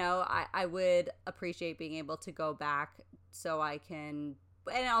I would appreciate being able to go back so I can,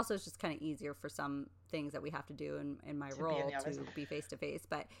 and also it's just kind of easier for some things that we have to do in my To be in role the office. to be face to face.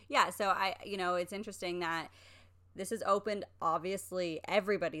 But yeah, so it's interesting that this has opened obviously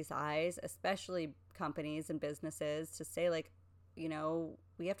everybody's eyes, especially companies and businesses, to say, like,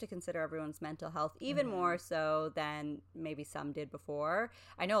 we have to consider everyone's mental health even more so than maybe some did before.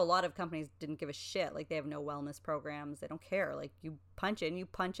 I know a lot of companies didn't give a shit. Like, they have no wellness programs. They don't care. Like, you punch in, you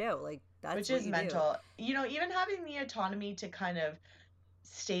punch out. Like, that's Which what is you do. mental. Even having the autonomy to kind of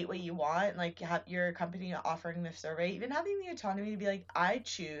state what you want, like have your company offering this survey, even having the autonomy to be like, I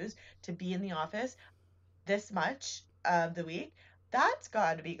choose to be in the office this much of the week, that's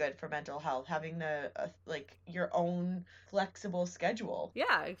got to be good for mental health, having the like your own flexible schedule.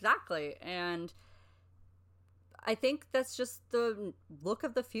 Yeah, exactly. And I think that's just the look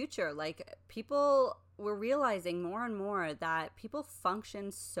of the future. Like, we're realizing more and more that people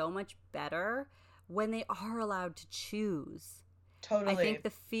function so much better when they are allowed to choose. I Totally. think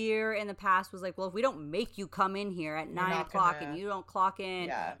the fear in the past was like, well, if we don't make you come in here at You're nine not o'clock and gonna. you don't clock in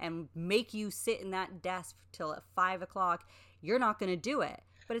Yeah. and make you sit in that desk till at 5 o'clock, you're not going to do it.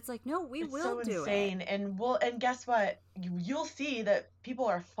 But it's like, no, we It's will so do it. insane. And guess what? You'll see that people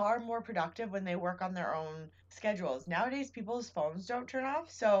are far more productive when they work on their own schedules. Nowadays, people's phones don't turn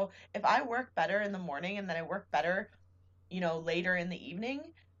off. So if I work better in the morning and then I work better, later in the evening,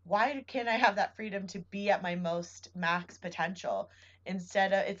 why can't I have that freedom to be at my most max potential?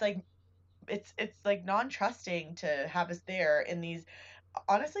 Instead of it's like non-trusting to have us there in these.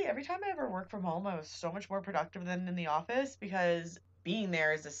 Honestly, every time I ever work from home, I was so much more productive than in the office because being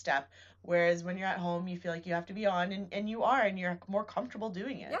there is a step. Whereas when you're at home, you feel like you have to be on, and you are, and you're more comfortable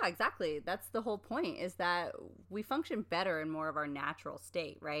doing it. Yeah, exactly. That's the whole point, is that we function better in more of our natural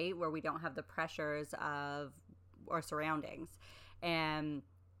state, right? Where we don't have the pressures of our surroundings. And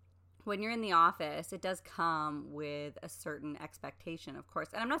when you're in the office, it does come with a certain expectation, of course.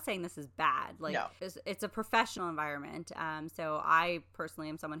 And I'm not saying this is bad. Like, No. it's a professional environment. So I personally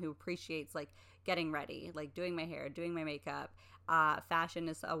am someone who appreciates, like, getting ready, like doing my hair, doing my makeup. Fashion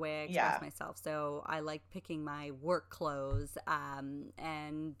is a way I express Yeah. myself. So I like picking my work clothes,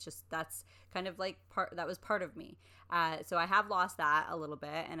 and just that's kind of like that was part of me. So I have lost that a little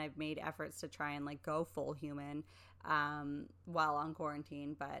bit, and I've made efforts to try and like go full human while on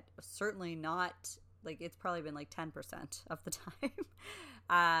quarantine, but certainly not like it's probably been like 10% of the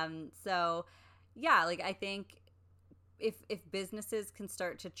time. So yeah, like I think if businesses can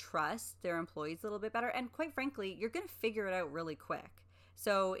start to trust their employees a little bit better, and quite frankly, you're going to figure it out really quick.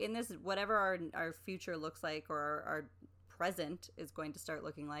 So in this, whatever our future looks like, or our present is going to start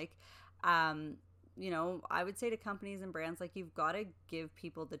looking like, I would say to companies and brands, like, you've got to give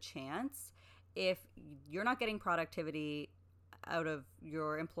people the chance. If you're not getting productivity out of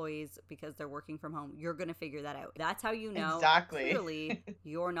your employees because they're working from home, you're going to figure that out. That's how you know Exactly. clearly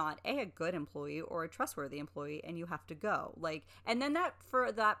you're not a good employee or a trustworthy employee, and you have to go. Like, and then that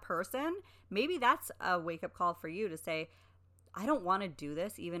for that person, maybe that's a wake up call for you to say, I don't want to do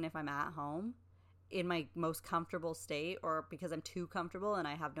this even if I'm at home in my most comfortable state, or because I'm too comfortable and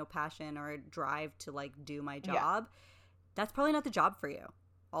I have no passion or drive to like do my Yeah. job. That's probably not the job for you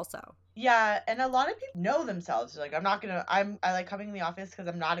also. Yeah, and a lot of people know themselves. Like, I like coming in the office because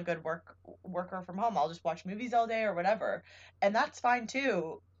I'm not a good worker from home. I'll just watch movies all day or whatever. And that's fine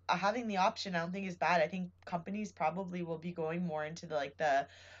too. Having the option, I don't think is bad. I think companies probably will be going more into the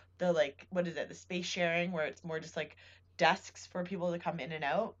like, what is it, the space sharing, where it's more just like desks for people to come in and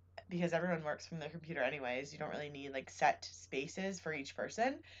out, because everyone works from their computer anyways. You don't really need like set spaces for each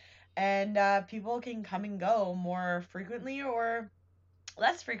person. And people can come and go more frequently or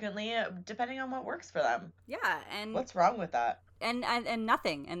less frequently, depending on what works for them. Yeah, and What's wrong with that? and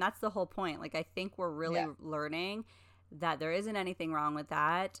nothing, and that's the whole point. Like, I think we're really Yeah. learning that there isn't anything wrong with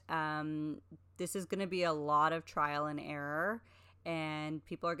that. This is going to be a lot of trial and error, and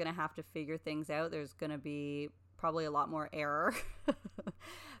people are going to have to figure things out. There's going to be probably a lot more error.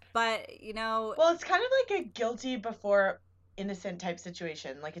 But Well, it's kind of like a guilty before innocent type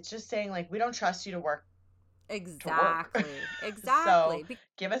situation. Like, it's just saying, like, we don't trust you to work. exactly, So exactly.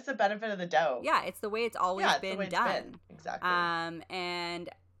 give us the benefit of the doubt. Yeah, it's the way it's always Yeah, it's the been way it's been. done. Exactly. And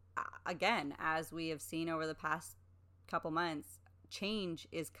again, as we have seen over the past couple months, change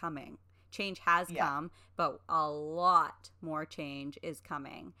is coming. Change has Yeah. come, but a lot more change is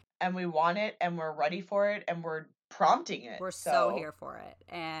coming. And we want it, and we're ready for it, and we're prompting it. We're so So, here for it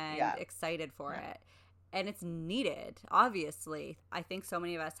and yeah. excited for Yeah. it. And it's needed, obviously. I think so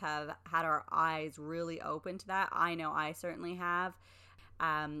many of us have had our eyes really open to that. I know I certainly have.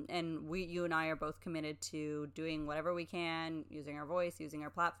 And you and I are both committed to doing whatever we can, using our voice, using our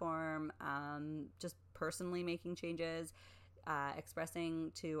platform, just personally making changes,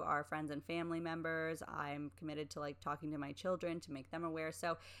 expressing to our friends and family members. I'm committed to like talking to my children to make them aware.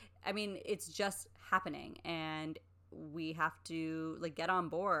 So, I mean, it's just happening, and we have to like get on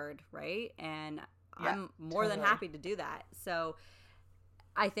board, right? And Yeah, I'm more than totally. happy to do that. So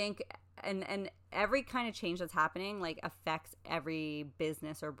I think and every kind of change that's happening like affects every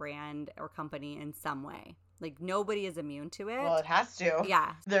business or brand or company in some way. Like, nobody is immune to Well, it. it has to.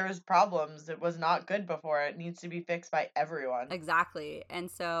 Yeah, There was problems. It was not good before. It needs to be fixed by everyone. exactly. And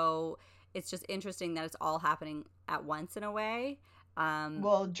so it's just interesting that it's all happening at once in a way.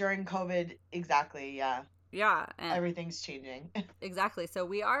 Well, during COVID, exactly. Yeah. Yeah, and Everything's changing. exactly. So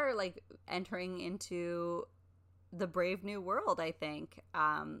we are like entering into the brave new world, I think.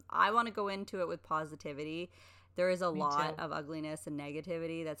 I want to go into it with positivity. There is a Me lot too. of ugliness and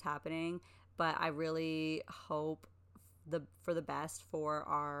negativity that's happening, but I really hope for the best for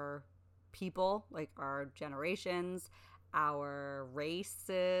our people, like our generations, our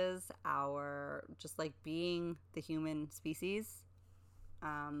races, our just like being the human species.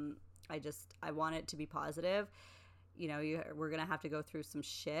 Um, I want it to be positive. We're gonna have to go through some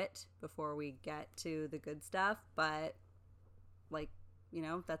shit before we get to the good stuff, but like,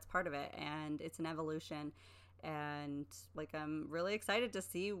 that's part of it, and it's an evolution. And like, I'm really excited to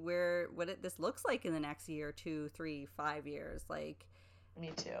see this looks like in the next year, 2, 3, 5 years. Like,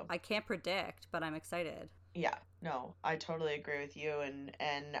 Me too. I can't predict, but I'm excited. Yeah. No, I totally agree with you, and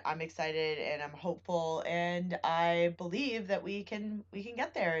I'm excited and I'm hopeful, and I believe that we can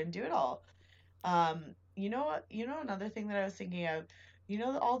get there and do it all. Another thing that I was thinking of,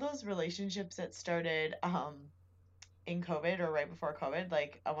 all those relationships that started in COVID or right before COVID,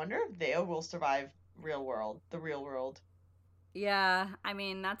 like I wonder if they will survive the real world. Yeah, I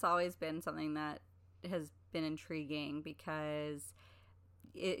mean, that's always been something that has been intriguing because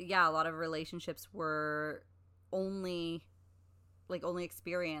yeah, a lot of relationships were only only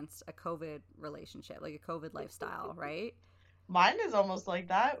experienced a COVID relationship, like a COVID lifestyle, right? Mine is almost like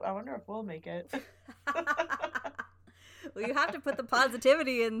that. I wonder if we'll make it. Well, you have to put the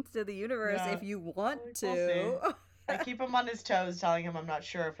positivity into the universe if you want to. We'll see. I keep him on his toes, telling him I'm not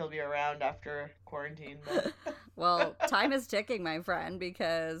sure if he'll be around after quarantine. But well, time is ticking, my friend,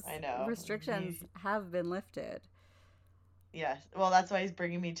 because I know restrictions have been lifted. Yes. Well, that's why he's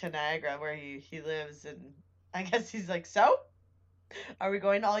bringing me to Niagara, where he lives, and I guess he's like, so, are we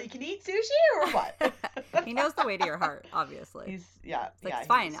going to all you can eat sushi or what? He knows the way to your heart, obviously. It's it's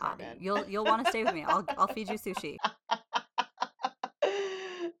fine. You'll want to stay with me. I'll feed you sushi.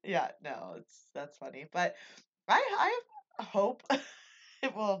 Yeah, no, that's funny, but I hope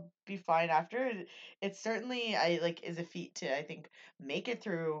it will be fine after. It certainly is a feat to, I think, make it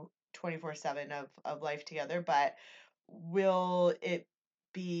through 24/7 of life together, but will it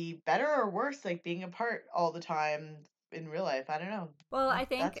be better or worse, like being apart all the time in real life? I don't know. Well, I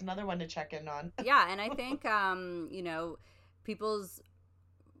think that's another one to check in on. Yeah, and I think people's,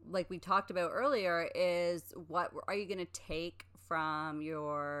 like we talked about earlier, is what are you going to take from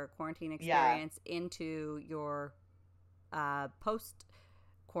your quarantine experience into your post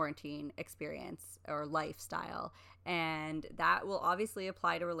quarantine experience or lifestyle, and that will obviously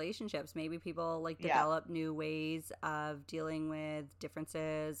apply to relationships. Maybe people develop new ways of dealing with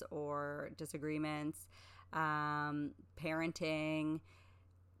differences or disagreements, parenting,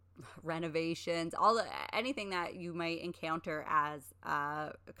 renovations, anything that you might encounter as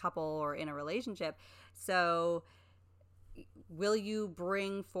a couple or in a relationship. So will you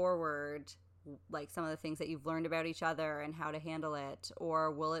bring forward some of the things that you've learned about each other and how to handle it,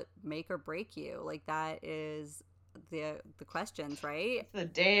 or will it make or break you? That is the questions, right? It's the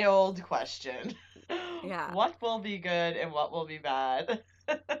day old question. Yeah. What will be good and what will be bad?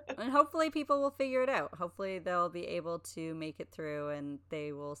 And hopefully people will figure it out. Hopefully they'll be able to make it through, and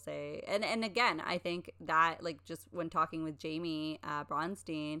they will say, and again, I think that just when talking with Jamie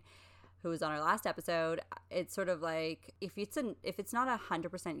Bronstein, who was on our last episode, it's sort of if it's not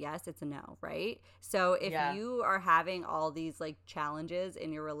 100% yes, it's a no, right? So if you are having all these challenges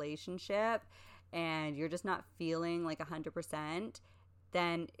in your relationship and you're just not feeling 100%,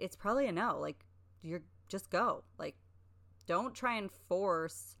 then it's probably a no. You're just go. Don't try and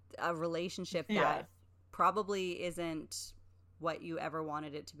force a relationship that probably isn't what you ever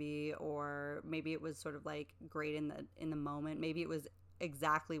wanted it to be, or maybe it was sort of great in the moment. Maybe it was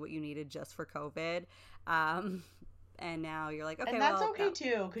exactly what you needed just for COVID, and now you're okay, and that's okay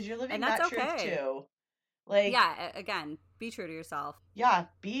too, because you're living that truth too. Again, be true to yourself. Yeah,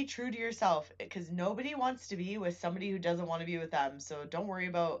 be true to yourself, because nobody wants to be with somebody who doesn't want to be with them. So don't worry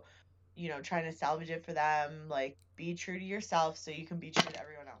about trying to salvage it for them. Be true to yourself so you can be true to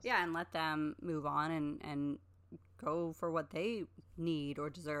everyone else. Yeah, and let them move on and go for what they need or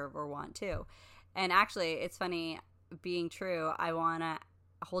deserve or want to. And actually, it's funny, being true, I want to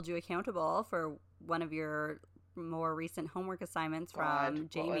hold you accountable for one of your more recent homework assignments from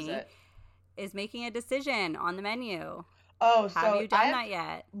Jamie is making a decision on the menu. Oh, have you done that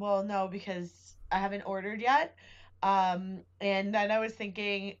yet? Well, no, because I haven't ordered yet. And then I was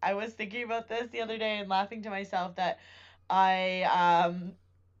thinking about this the other day and laughing to myself that I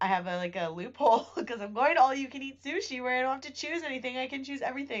have a loophole because I'm going to all you can eat sushi where I don't have to choose anything. I can choose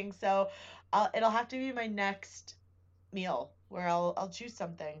everything. So it'll have to be my next meal where I'll choose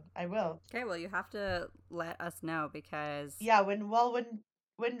something. I will. Okay, well, you have to let us know, because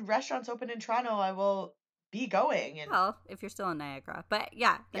when restaurants open in Toronto, I will be going. And well, if you're still in Niagara. But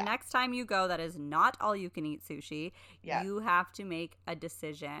next time you go, that is not all you can eat sushi. You have to make a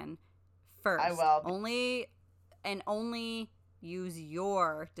decision first. I will. Only use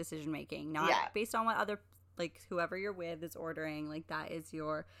your decision making, not based on what other whoever you're with is ordering. That is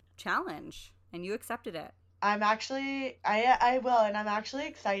your challenge, and you accepted it. I'm actually I will, and I'm actually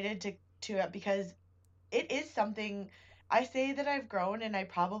excited to because it is something. I say that I've grown, and I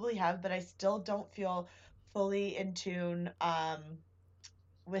probably have, but I still don't feel fully in tune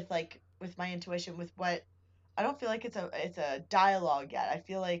with my intuition, with what I don't feel like it's a dialogue yet. I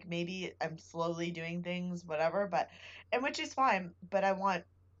feel like maybe I'm slowly doing things, whatever, and which is fine, but I want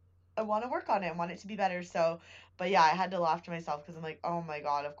to work on it. I want it to be better. So, but yeah, I had to laugh to myself because I'm like, oh my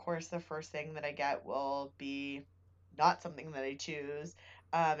God, of course the first thing that I get will be not something that I choose.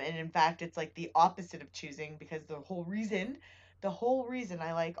 And in fact, it's the opposite of choosing, because the whole reason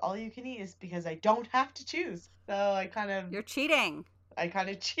I like all you can eat is because I don't have to choose. So You're cheating. I kind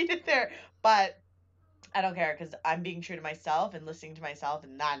of cheated there, but I don't care, because I'm being true to myself and listening to myself,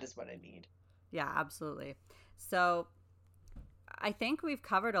 and that is what I need. Yeah, absolutely. So I think we've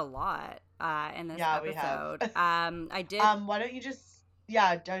covered a lot in this episode. We have. I did. Why don't you just?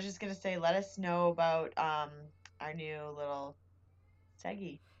 Yeah, I was just gonna say, let us know about our new little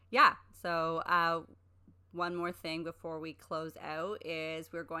seggy. Yeah. So one more thing before we close out is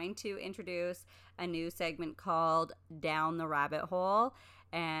we're going to introduce a new segment called Down the Rabbit Hole.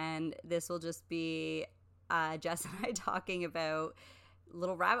 And this will just be Jess and I talking about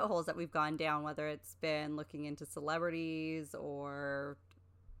little rabbit holes that we've gone down, whether it's been looking into celebrities or,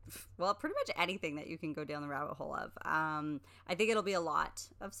 well, pretty much anything that you can go down the rabbit hole of. I think it'll be a lot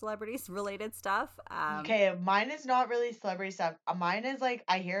of celebrities related stuff. Okay, mine is not really celebrity stuff. Mine is like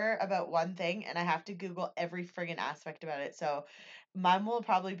I hear about one thing and I have to Google every friggin' aspect about it. So mine will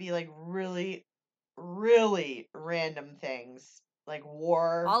probably be like really, really random things like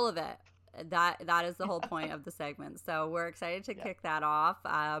war. All of it. That is the whole point of the segment. So we're excited to Yeah. kick that off.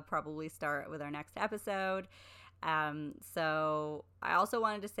 Probably start with our next episode. So I also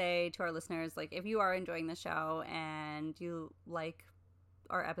wanted to say to our listeners, like, if you are enjoying the show and you like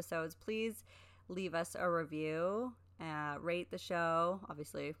our episodes, please leave us a review, rate the show.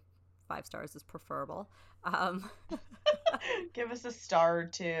 Obviously 5 stars is preferable. Give us a star or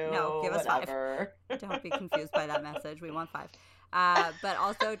two. No, give us 5. whatever. Don't be confused by that message. We want 5. But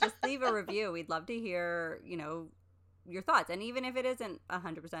also just leave a review. We'd love to hear, your thoughts. And even if it isn't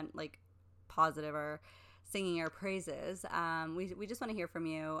 100% like positive or singing our praises, we just want to hear from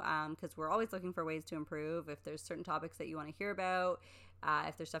you, because we're always looking for ways to improve. If there's certain topics that you want to hear about,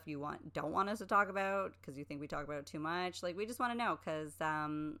 if there's stuff you don't want us to talk about because you think we talk about it too much, like, we just want to know, because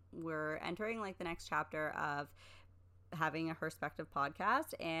we're entering like the next chapter of having a Herspective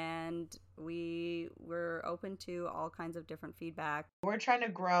podcast, and we're open to all kinds of different feedback. We're trying to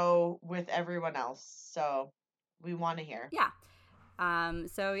grow with everyone else, so we want to hear. Yeah.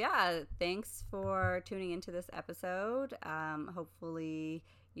 So yeah, thanks for tuning into this episode. Hopefully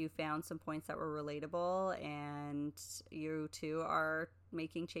you found some points that were relatable and you too are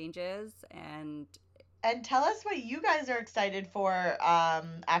making changes, and tell us what you guys are excited for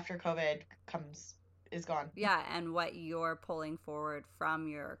after COVID is gone. yeah, and what you're pulling forward from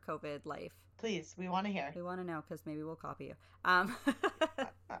your COVID life. Please, we want to hear. We want to know, because maybe we'll copy you.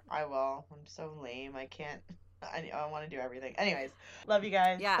 I will. I'm so lame. I can't. I want to do everything. Anyways, love you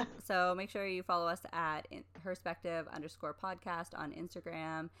guys. Yeah, so make sure you follow us at Herspective_podcast on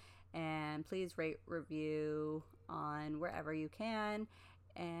Instagram, and please rate, review on wherever you can,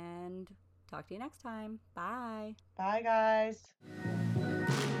 and talk to you next time. Bye. Bye, guys.